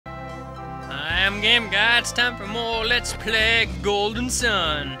Damn game guy, it's time for more Let's Play Golden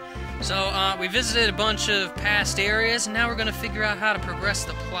Sun. So, we visited a bunch of past areas, and now we're gonna figure out how to progress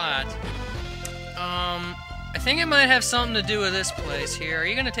the plot. I think it might have something to do with this place here. Are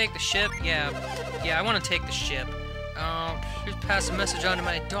you gonna take the ship? Yeah, I wanna take the ship. Please pass a message on to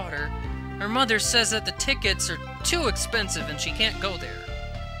my daughter. Her mother says that the tickets are too expensive and she can't go there.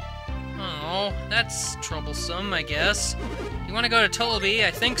 Oh, that's troublesome, I guess. You wanna go to Tolbi? I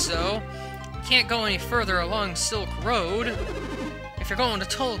think so. You can't go any further along Silk Road. If you're going to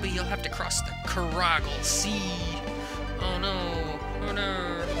Tolbi, you'll have to cross the Karagal Sea. Oh no, oh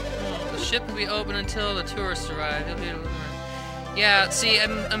no. Oh, the ship will be open until the tourists arrive. Yeah, see,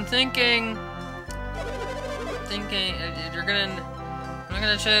 I'm thinking I'm not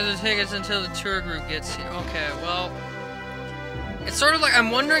gonna check the tickets until the tour group gets here. Okay, well, it's sort of like I'm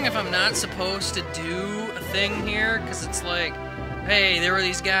wondering if I'm not supposed to do a thing here, because it's like, hey, there were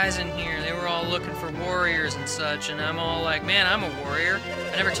these guys in here, they were all looking for warriors and such, and I'm all like, man, I'm a warrior.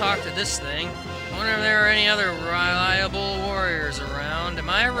 I never talked to this thing. I wonder if there are any other reliable warriors around. Am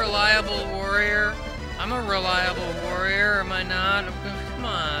I a reliable warrior? I'm a reliable warrior, am I not? Come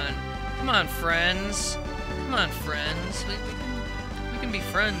on. Come on, friends. Come on, friends. We can be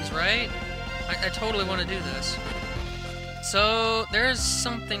friends, right? I totally want to do this. So, there's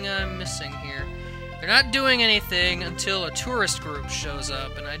something I'm missing here. They're not doing anything until a tourist group shows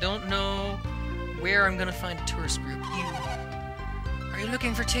up, and I don't know where I'm gonna find a tourist group. Are you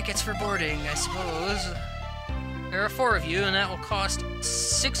looking for tickets for boarding, I suppose? There are 4 of you, and that will cost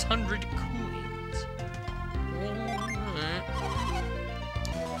 600 coins.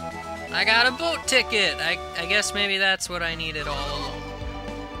 I got a boat ticket! I guess maybe that's what I needed all along.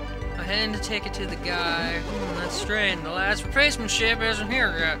 I had to take it to the guy. That's strange. The last replacement ship isn't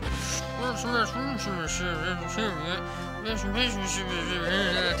here yet. Today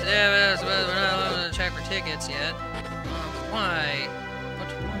we're not allowed to check for tickets yet. Why?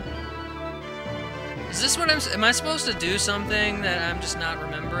 Is this what am I supposed to do something that I'm just not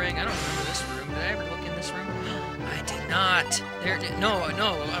remembering? I don't remember this room. Did I ever look in this room? I did not. No.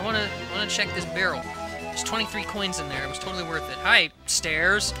 I wanna check this barrel. There's 23 coins in there. It was totally worth it. Hi,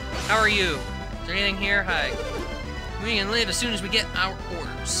 stairs. How are you? Is there anything here? Hi. We can leave as soon as we get our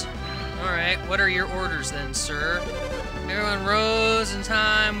orders. Alright, what are your orders then, sir? Everyone rose in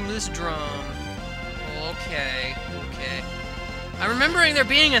time with this drum. Well, okay. I'm remembering there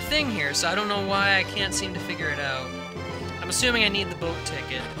being a thing here, so I don't know why I can't seem to figure it out. I'm assuming I need the boat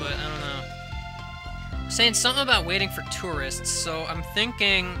ticket, but I don't know. Saying something about waiting for tourists, so I'm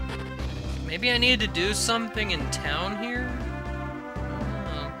thinking maybe I need to do something in town here?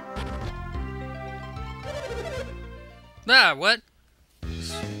 Oh. Ah, what?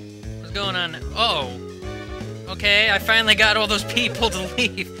 What's going on? Oh. Okay, I finally got all those people to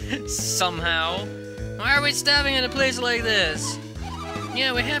leave. Somehow. Why are we stopping at a place like this?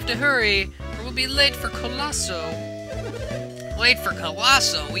 Yeah, we have to hurry, or we'll be late for Colosso. Late for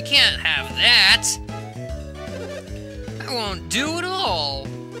Colosso? We can't have that! I won't do it all!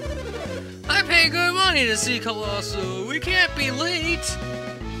 I pay good money to see Colosso. We can't be late.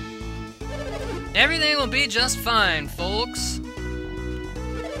 Everything will be just fine, folks.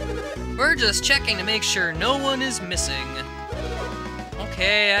 We're just checking to make sure no one is missing.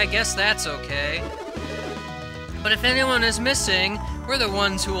 Okay, I guess that's okay. But if anyone is missing, we're the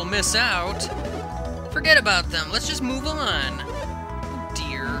ones who will miss out. Forget about them. Let's just move on. Oh,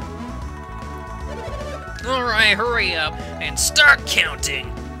 dear. Alright, hurry up and start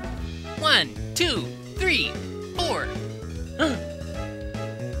counting. 1, 2, 3, 4.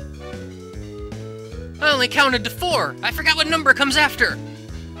 I only counted to 4. I forgot what number comes after.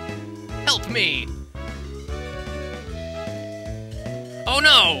 Help me. Oh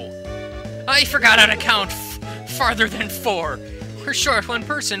no! I forgot how to count farther than 4. We're short 1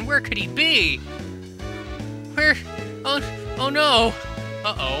 person. Where could he be? Where? Oh no.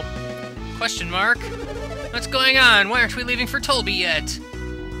 Uh-oh. Question mark. What's going on? Why aren't we leaving for Tolbi yet?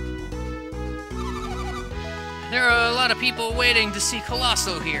 There are a lot of people waiting to see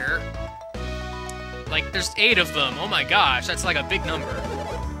Colosso here. Like, there's 8 of them. Oh my gosh, that's like a big number.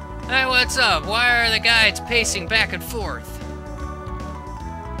 Hey, what's up? Why are the guides pacing back and forth?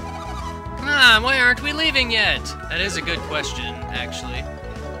 Come on, why aren't we leaving yet? That is a good question, actually.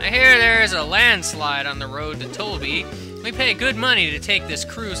 I hear there's a landslide on the road to Tolbi. We pay good money to take this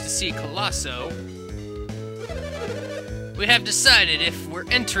cruise to see Colosso. We have decided if we're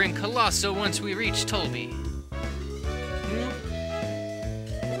entering Colosso once we reach Tolbi.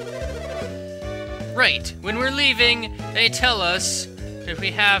 Right, when we're leaving, they tell us that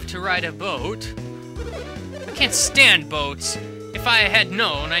we have to ride a boat. I can't stand boats. If I had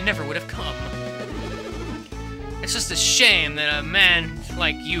known, I never would have come. It's just a shame that a man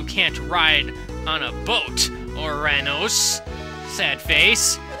like you can't ride on a boat, Oranos. Sad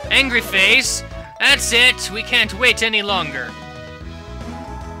face. Angry face. That's it. We can't wait any longer.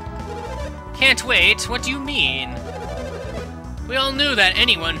 Can't wait? What do you mean? We all knew that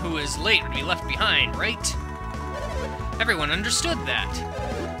anyone who is late would be left behind, right? Everyone understood that.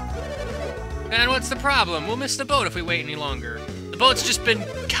 And what's the problem? We'll miss the boat if we wait any longer. The boat's just been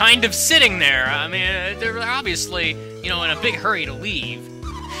kind of sitting there. I mean, they're obviously, you know, in a big hurry to leave.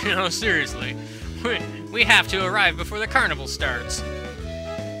 You know, seriously. We have to arrive before the carnival starts.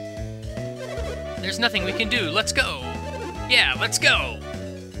 There's nothing we can do. Let's go. Yeah, let's go.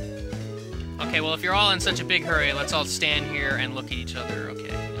 Okay, well, if you're all in such a big hurry, let's all stand here and look at each other. Okay.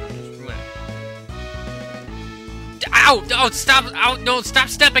 Just ruin it. Ow! Oh, stop! Ow! No, stop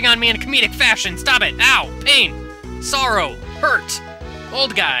stepping on me in a comedic fashion. Stop it! Ow! Pain! Sorrow! Hurt!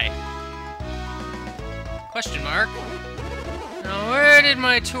 Old guy! Question mark. Now, where did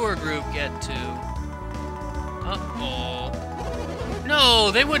my tour group get to? Uh-oh.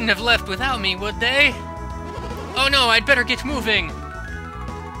 No, they wouldn't have left without me, would they? Oh no, I'd better get moving.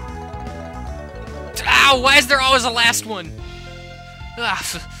 Ow, why is there always a last one?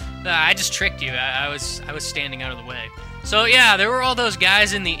 I just tricked you. I was standing out of the way. So yeah, there were all those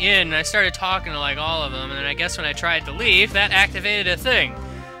guys in the inn, and I started talking to like all of them, and then I guess when I tried to leave, that activated a thing.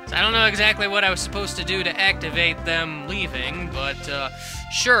 So I don't know exactly what I was supposed to do to activate them leaving, but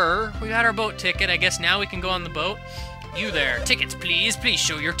sure, we got our boat ticket. I guess now we can go on the boat. You there, tickets please. Please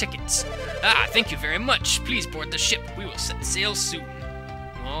show your tickets. Ah, thank you very much. Please board the ship. We will set sail soon.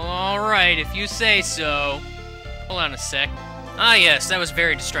 Alright, if you say so. Hold on a sec. Ah yes, that was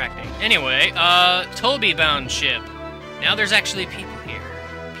very distracting. Anyway, Tolbi-bound ship. Now there's actually people here.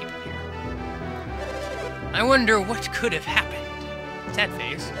 I wonder what could have happened. Sad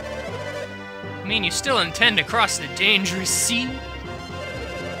face. I mean, you still intend to cross the dangerous sea?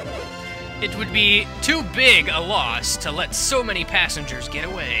 It would be too big a loss to let so many passengers get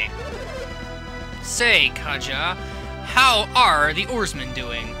away. Say, Kaja, how are the oarsmen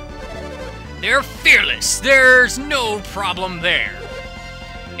doing? They're fearless. There's no problem there.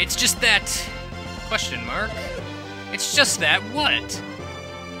 It's just that... Question mark? It's just that what?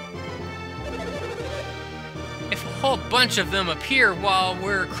 If a whole bunch of them appear while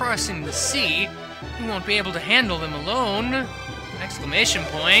we're crossing the sea, we won't be able to handle them alone. Exclamation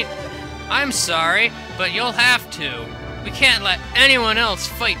point. I'm sorry, but you'll have to. We can't let anyone else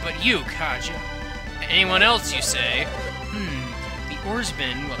fight but you, Kaja. Anyone else, you say? The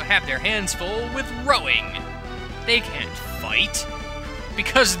oarsmen will have their hands full with rowing. They can't fight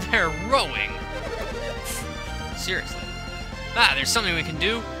because they're rowing. Seriously. Ah, there's something we can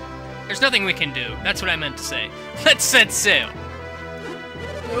do? There's nothing we can do. That's what I meant to say. Let's set sail.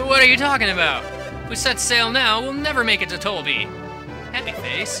 What are you talking about? If we set sail now, we'll never make it to Tolbi. Happy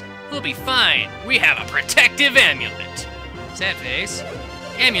face. We'll be fine. We have a protective amulet. Sad face.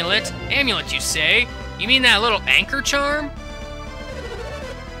 Amulet? Amulet, you say? You mean that little anchor charm?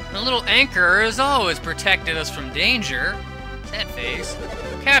 The little anchor has always protected us from danger. Sad face.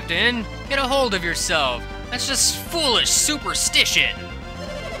 Captain, get a hold of yourself. That's just foolish superstition.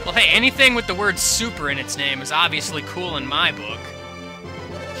 Well, hey, anything with the word super in its name is obviously cool in my book.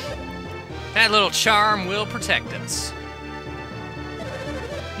 That little charm will protect us.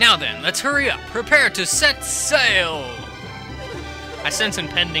 Now then, let's hurry up. Prepare to set sail! I sense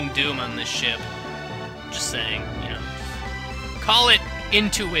impending doom on this ship. Just saying, you know. Call it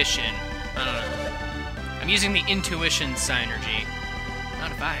intuition. I don't know. I'm using the intuition synergy.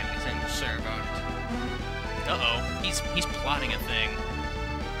 Not if I have anything to say about it. Uh-oh. He's plotting a thing.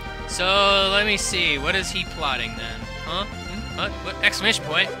 So, let me see. What is he plotting then? Huh? What? Exclamation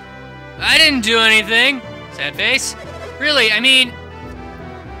point. I didn't do anything! Sad face. Really, I mean...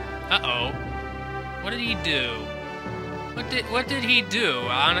 Uh-oh. What did he do? What did he do?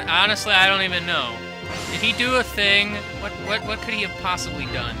 Honestly, I don't even know. Did he do a thing? What could he have possibly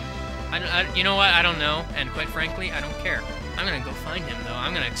done? You know what? I don't know. And quite frankly, I don't care. I'm gonna go find him, though.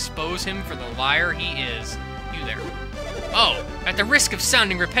 I'm gonna expose him for the liar he is. You there. Oh, at the risk of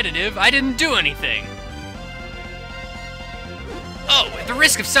sounding repetitive, I didn't do anything. Oh, at the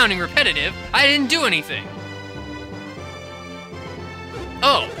risk of sounding repetitive, I didn't do anything.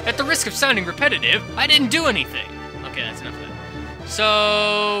 Oh, at the risk of sounding repetitive, I didn't do anything. Okay, that's enough of that.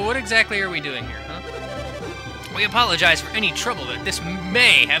 So, what exactly are we doing here, huh? We apologize for any trouble that this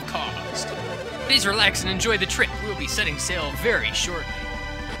may have caused. Please relax and enjoy the trip. We'll be setting sail very shortly.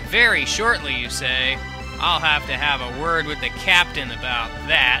 Very shortly, you say? I'll have to have a word with the captain about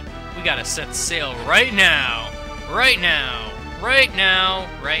that. We gotta set sail right now. Right now. Right now.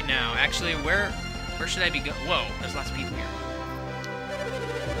 Right now. Actually, where Where should I be going? Whoa, there's lots of people here.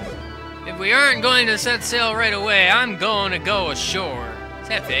 If we aren't going to set sail right away, I'm going to go ashore.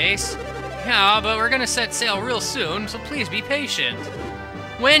 Sad face. Yeah, but we're going to set sail real soon, so please be patient.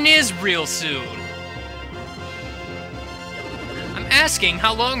 When is real soon? I'm asking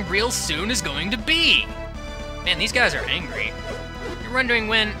how long real soon is going to be. Man, these guys are angry. You're wondering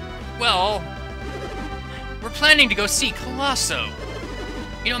when... Well... We're planning to go see Colosso.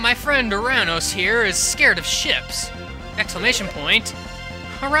 You know, my friend Aranos here is scared of ships. Exclamation point.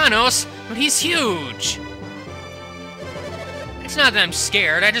 Aranos, but he's huge! It's not that I'm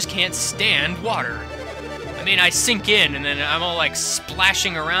scared, I just can't stand water. I mean, I sink in, and then I'm all, like,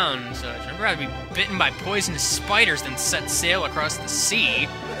 splashing around and such. I'd rather be bitten by poisonous spiders than set sail across the sea.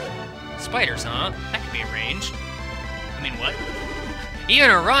 Spiders, huh? That could be arranged. I mean, what? Even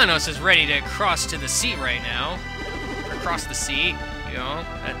Aranos is ready to cross to the sea right now. Or cross the sea, you know?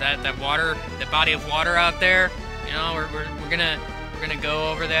 That water, that body of water out there. You know, we're gonna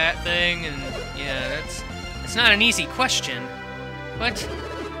go over that thing, and yeah, it's not an easy question. What?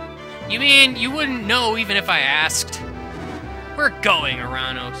 You mean you wouldn't know even if I asked? We're going,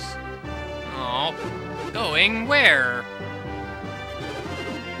 Aranos. Oh, going where?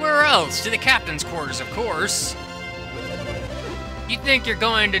 Where else? To the captain's quarters, of course. You think you're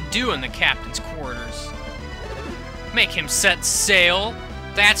going to do in the captain's quarters? Make him set sail?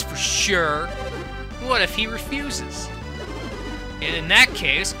 That's for sure. What if he refuses? And in that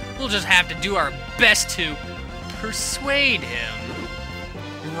case, we'll just have to do our best to persuade him.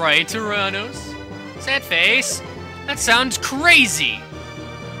 Right, Aranos? Sad face? That sounds crazy.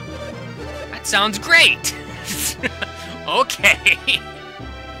 That sounds great. Okay.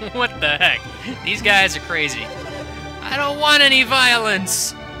 What the heck? These guys are crazy. I don't want any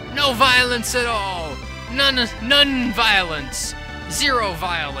violence. No violence at all. None violence. Zero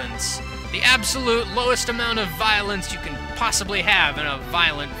violence. The absolute lowest amount of violence you can possibly have in a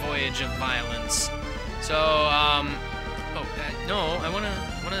violent voyage of violence. So, no, I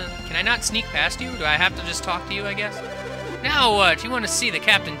wanna, can I not sneak past you? Do I have to just talk to you, I guess? Now what? You wanna see the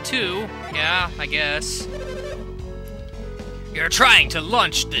captain too? Yeah, I guess. You're trying to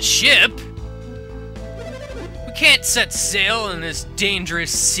launch the ship? We can't set sail in this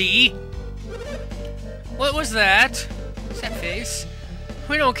dangerous sea. What was that? Sad face.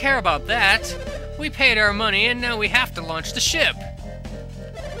 We don't care about that. We paid our money and now we have to launch the ship.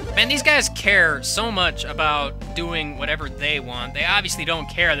 Man, these guys care so much about doing whatever they want. They obviously don't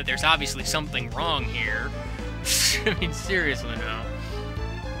care that there's obviously something wrong here. I mean, seriously now.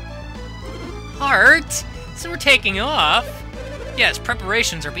 Heart? So we're taking off? Yes,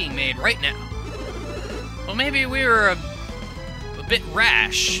 preparations are being made right now. Well, maybe we were a bit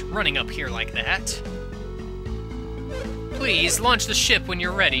rash running up here like that. Please, launch the ship when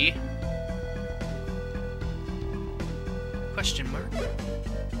you're ready. Question mark.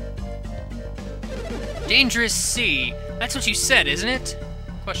 Dangerous sea. That's what you said, isn't it?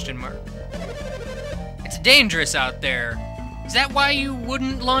 Question mark. It's dangerous out there. Is that why you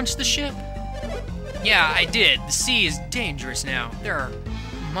wouldn't launch the ship? Yeah, I did. The sea is dangerous now. There are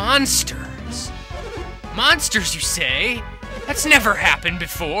monsters. Monsters, you say? That's never happened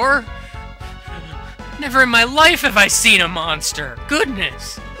before. Never in my life have I seen a monster.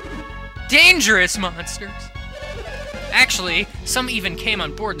 Goodness. Dangerous monsters. Actually, some even came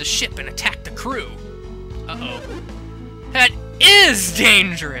on board the ship and attacked the crew. Uh-oh. That is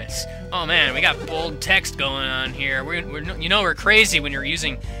dangerous! Oh man, we got bold text going on here. You know we're crazy when you're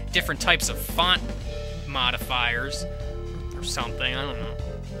using different types of font modifiers. Or something, I don't know.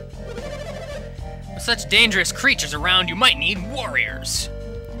 With such dangerous creatures around, you might need warriors.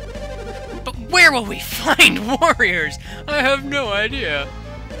 But where will we find warriors? I have no idea.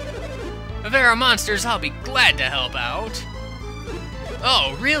 If there are monsters, I'll be glad to help out.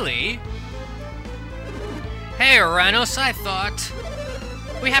 Oh, really? Hey, Aranos, I thought...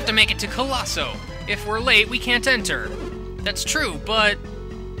 We have to make it to Colosso. If we're late, we can't enter. That's true, but...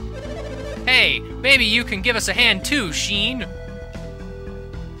 Hey, maybe you can give us a hand too, Sheen.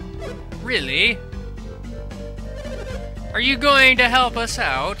 Really? Are you going to help us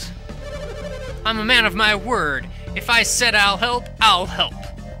out? I'm a man of my word. If I said I'll help, I'll help.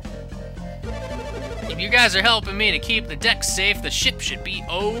 If you guys are helping me to keep the deck safe, the ship should be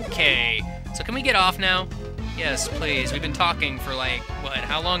okay. So can we get off now? Yes, please. We've been talking for like, what,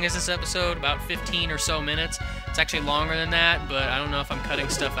 how long is this episode? About 15 or so minutes. It's actually longer than that, but I don't know if I'm cutting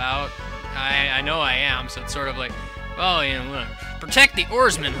stuff out. I know I am, so it's sort of like, oh, yeah, look. Protect the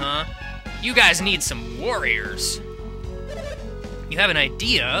oarsmen, huh? You guys need some warriors. You have an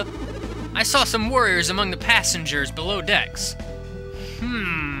idea? I saw some warriors among the passengers below decks.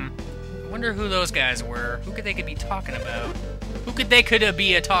 Wonder who those guys were. Who could they be talking about? Who could they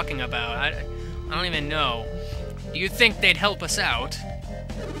be talking about? I don't even know. Do you think they'd help us out?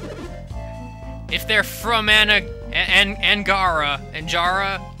 If they're from Angara,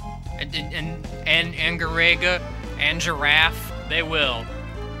 Angarega, and Giraffe, they will.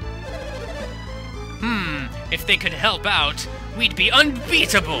 If they could help out, we'd be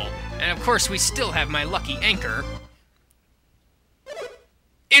unbeatable! And of course, we still have my lucky anchor.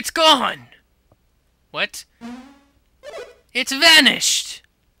 It's gone! What? It's vanished!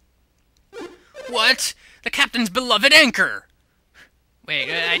 What? The captain's beloved anchor! Wait,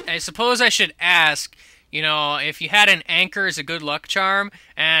 I suppose I should ask, you know, if you had an anchor as a good luck charm,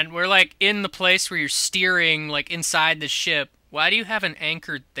 and we're, like, in the place where you're steering, like, inside the ship, why do you have an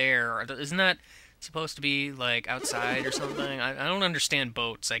anchor there? Isn't that supposed to be, like, outside or something? I don't understand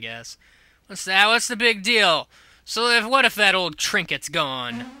boats, I guess. What's that? What's the big deal? So what if that old trinket's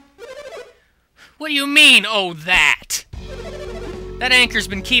gone? What do you mean, oh, that? That anchor's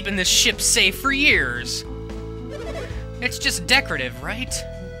been keeping this ship safe for years. It's just decorative, right?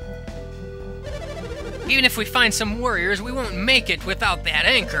 Even if we find some warriors, we won't make it without that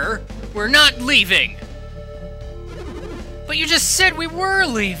anchor. We're not leaving. But you just said we were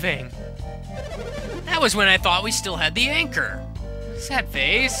leaving. That was when I thought we still had the anchor. Sad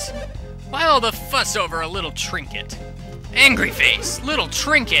face. Why all the fuss over a little trinket? Angry face, little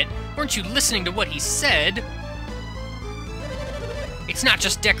trinket. Weren't you listening to what he said? It's not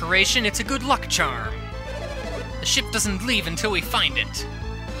just decoration, it's a good luck charm. The ship doesn't leave until we find it.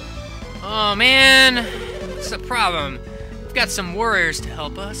 Oh man, what's the problem? We've got some warriors to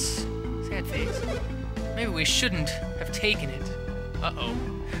help us. Sad face. Maybe we shouldn't have taken it. Uh-oh.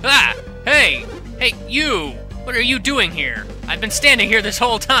 Ah! Hey! Hey, you! What are you doing here? I've been standing here this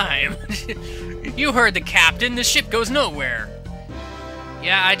whole time. You heard the captain. The ship goes nowhere.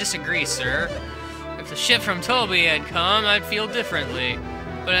 Yeah, I disagree, sir. If the ship from Tolbi had come, I'd feel differently.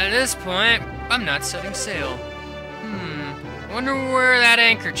 But at this point, I'm not setting sail. I wonder where that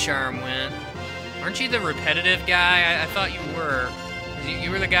anchor charm went. Aren't you the repetitive guy? I thought you were.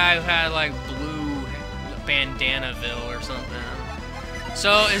 You were the guy who had, like, blue Bandanaville or something.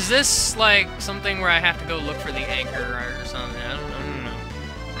 So, is this, like, something where I have to go look for the anchor or something? I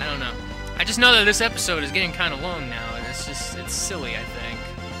don't know. I just know that this episode is getting kind of long now, and it's silly, I think.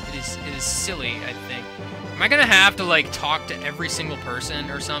 It is silly, I think. Am I gonna have to, like, talk to every single person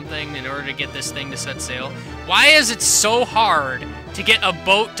or something in order to get this thing to set sail? Why is it so hard to get a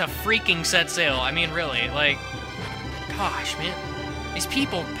boat to freaking set sail? I mean, really, like, gosh, man. These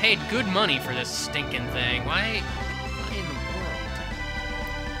people paid good money for this stinking thing. Why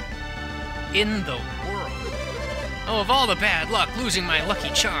in the world? Oh, of all the bad luck, losing my lucky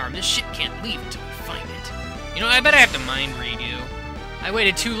charm, this ship can't leave until we find it. You know, I bet I have to mind read you. I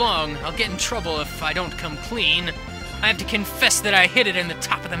waited too long. I'll get in trouble if I don't come clean. I have to confess that I hid it in the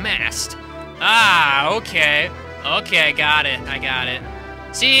top of the mast. Ah, okay. Okay, I got it.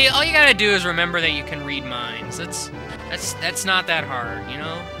 See, all you gotta do is remember that you can read minds. That's not that hard, you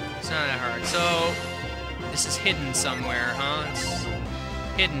know? It's not that hard. So, this is hidden somewhere, huh? It's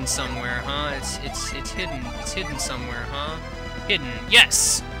hidden somewhere, huh? It's hidden. It's hidden somewhere, huh? Hidden.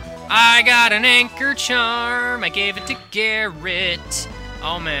 Yes! I got an anchor charm. I gave it to Garrett.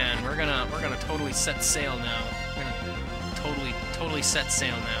 Oh man, we're gonna totally set sail now. We're gonna totally set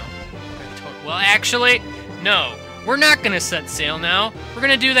sail now. Well, actually, no. We're not gonna set sail now. We're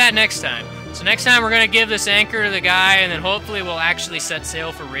gonna do that next time. So next time we're gonna give this anchor to the guy, and then hopefully we'll actually set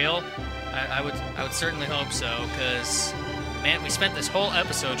sail for real. I would certainly hope so, because man, we spent this whole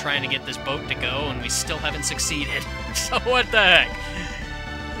episode trying to get this boat to go, and we still haven't succeeded. So what the heck?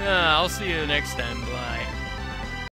 I'll see you next time. Bye.